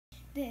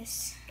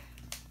This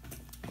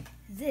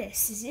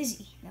is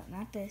Izzy. No,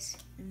 not this.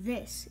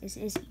 This is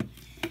Izzy.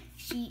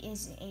 She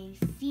is a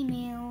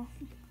female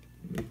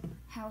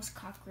house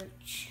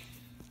cockroach.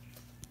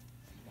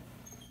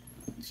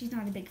 She's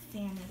not a big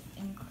fan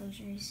of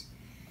enclosures.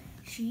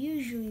 She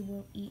usually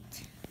will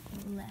eat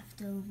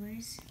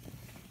leftovers.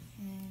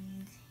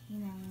 And you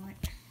know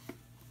what?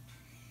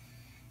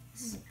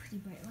 This is a pretty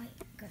bright light.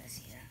 Gotta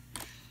see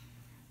that.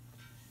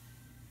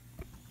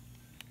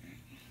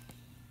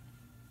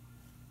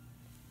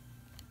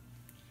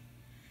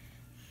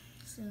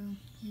 So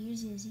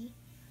here's Izzy.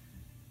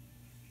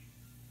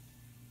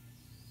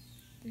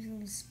 There's a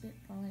little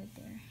spitball right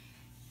there.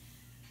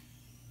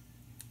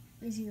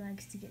 Izzy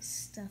likes to get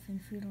stuff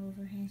and food all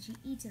over her hands. She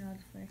eats it out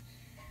of her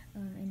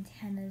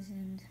antennas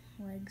and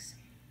legs.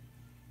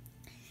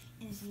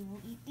 Izzy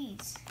will eat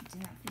these. Do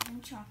not feed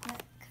them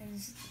chocolate,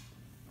 because,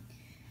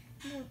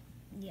 well,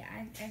 yeah,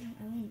 I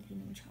wouldn't feed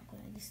them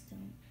chocolate.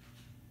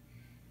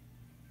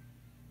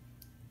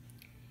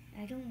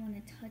 I don't want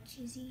to touch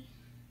Izzy.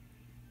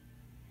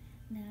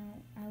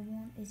 Now, I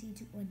want Izzy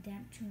to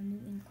adapt to a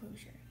new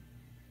enclosure.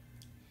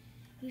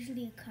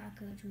 Usually a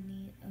cockroach would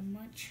need a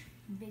much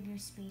bigger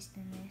space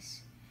than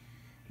this,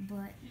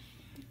 but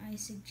I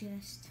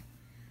suggest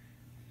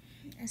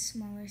a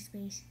smaller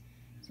space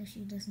so she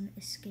doesn't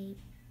escape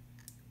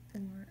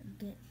or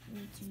get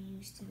way too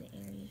used to the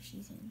area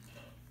she's in.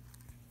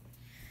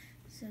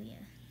 So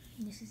yeah,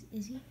 this is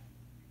Izzy.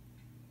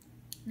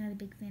 Not a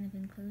big fan of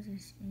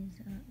enclosures is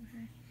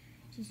her.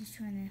 She's just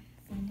trying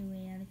to find her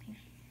way out of here.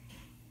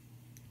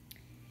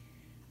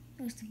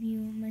 Most of you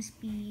must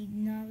be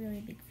not really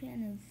a big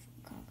fan of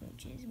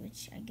cockroaches,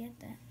 which I get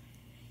that.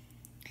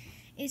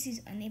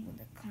 Izzy's unable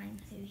to climb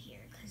through here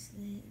because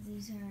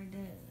these are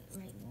the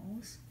right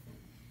walls.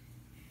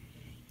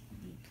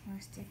 The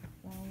plastic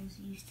walls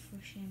used for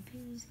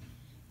shampoos.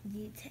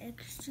 The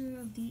texture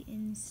of the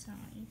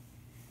inside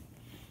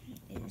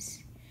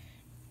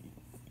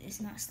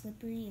is not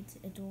slippery, it's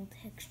a dull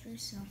texture,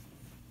 so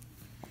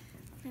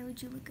now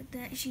would you look at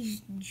that?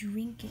 She's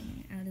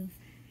drinking out of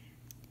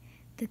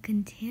the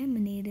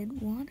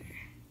contaminated water.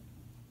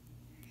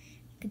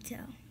 You could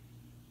tell.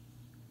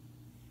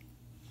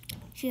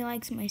 She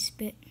likes my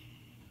spit.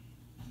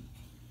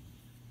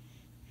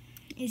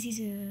 Izzy's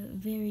a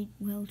very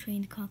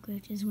well-trained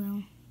cockroach as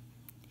well.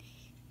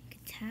 You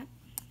could tap.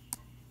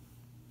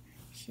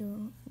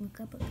 She'll look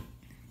up a bit.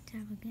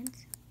 Tap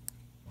against.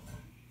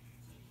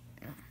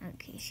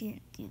 Okay,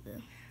 she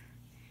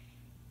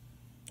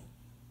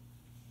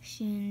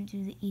didn't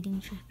do the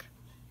eating trick.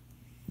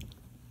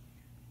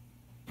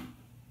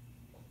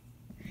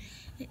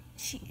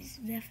 She's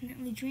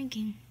definitely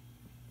drinking.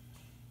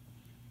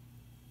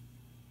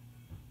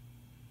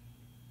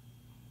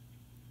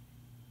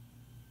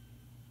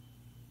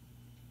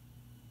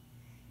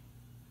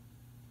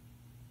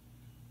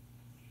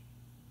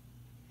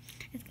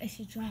 I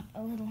should drop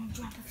a little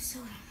drop of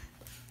soda.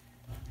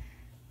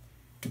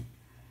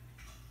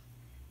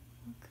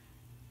 Look.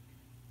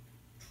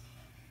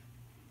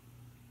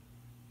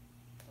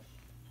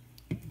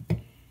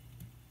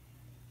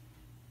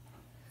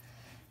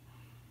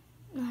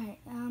 Alright,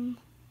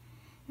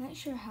 not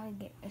sure how to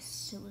get a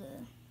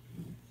soda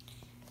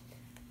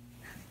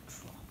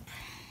drop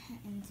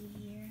into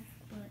here,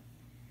 but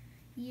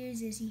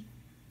here's Izzy.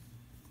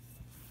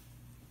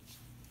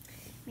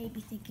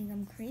 Maybe thinking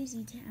I'm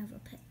crazy to have a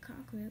pet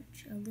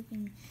cockroach, a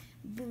living,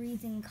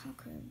 breathing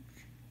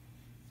cockroach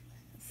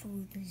full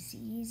of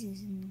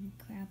diseases and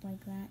crap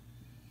like that.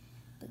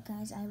 But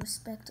guys, I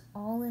respect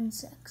all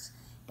insects,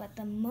 but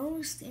the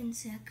most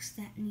insects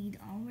that need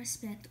all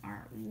respect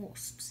are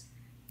wasps.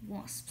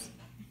 Wasps.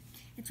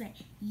 That's right,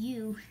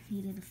 you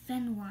need to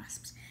defend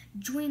wasps.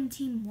 Join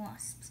Team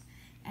Wasps.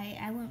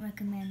 I wouldn't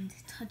recommend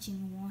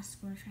touching a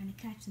wasp or trying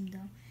to catch them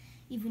though.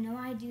 Even though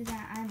I do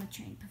that, I'm a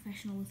trained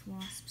professional with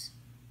wasps.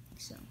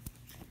 So,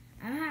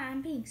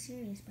 I'm being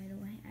serious, by the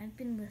way. I've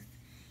been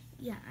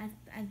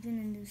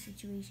in those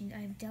situations.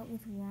 I've dealt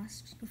with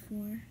wasps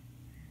before.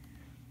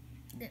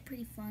 They're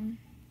pretty fun.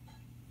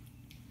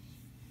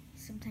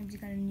 Sometimes you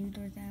gotta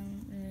noodle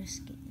down their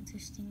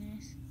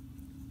stingers.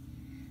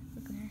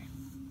 Look at her.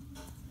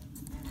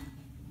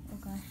 Oh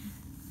god.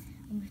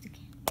 I moved the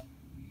camera.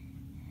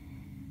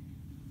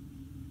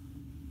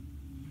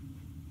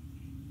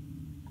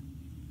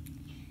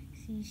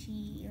 See,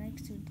 she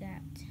likes to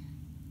adapt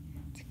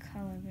to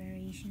color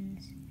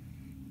variations.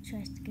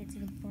 Tries to get to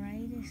the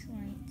brightest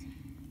light.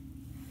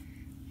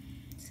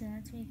 So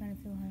that's why you gotta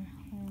fill her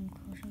whole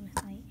enclosure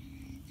with light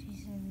so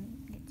she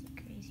doesn't get too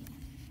crazy.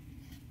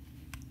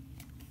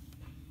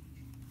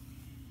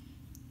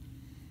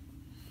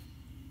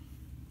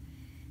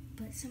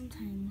 But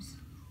sometimes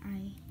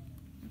I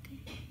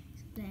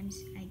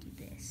do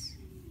this.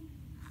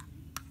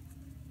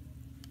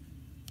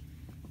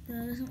 But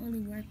it doesn't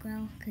really work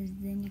well because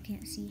then you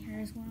can't see her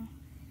as well.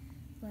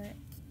 But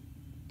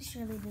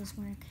surely does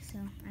work, so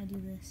I do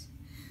this.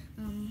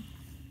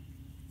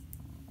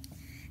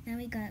 Now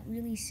we got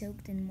really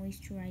soaked and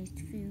moisturized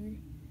food.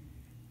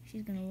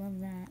 She's gonna love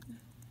that.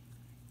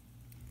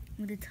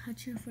 I'm gonna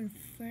touch her for the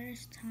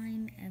first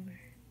time ever.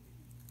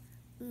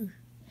 Ooh,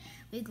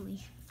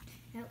 wiggly.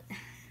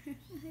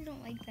 I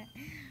don't like that.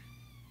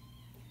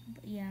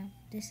 But yeah,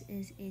 this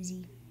is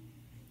Izzy.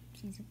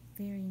 She's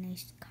a very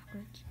nice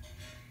cockroach.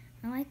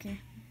 I like her.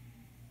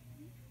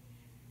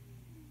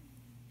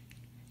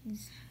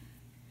 She's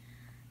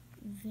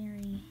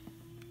very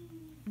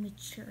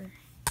mature,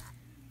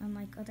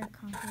 unlike other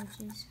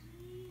cockroaches.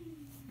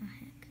 Oh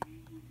heck.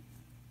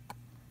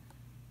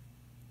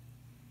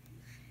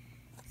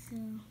 So,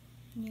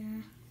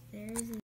 yeah, there's